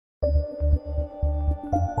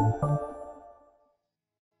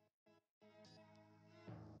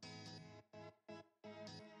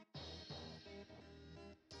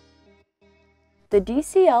The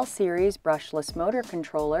DCL series brushless motor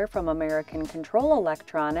controller from American Control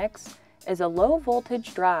Electronics is a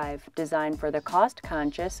low-voltage drive designed for the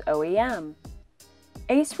cost-conscious OEM.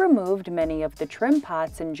 ACE removed many of the trim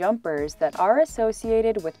pots and jumpers that are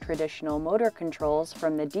associated with traditional motor controls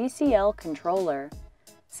from the DCL controller,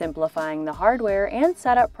 simplifying the hardware and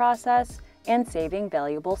setup process and saving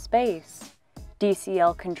valuable space.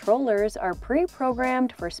 DCL controllers are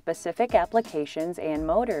pre-programmed for specific applications and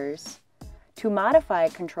motors. To modify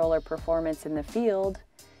controller performance in the field,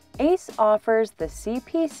 ACE offers the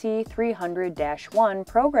CPC 300-1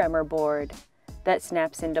 programmer board that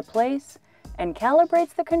snaps into place and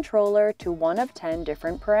calibrates the controller to one of 10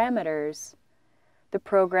 different parameters. The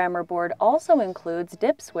programmer board also includes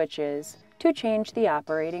dip switches to change the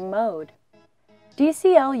operating mode.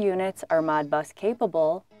 DCL units are Modbus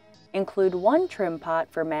capable, include one trim pot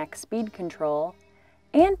for max speed control,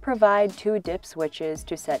 and provide 2 dip switches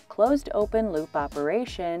to set closed-open loop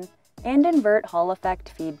operation and invert Hall effect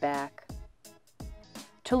feedback.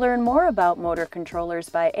 To learn more about motor controllers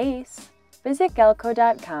by ACE, visit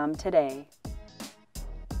galco.com today.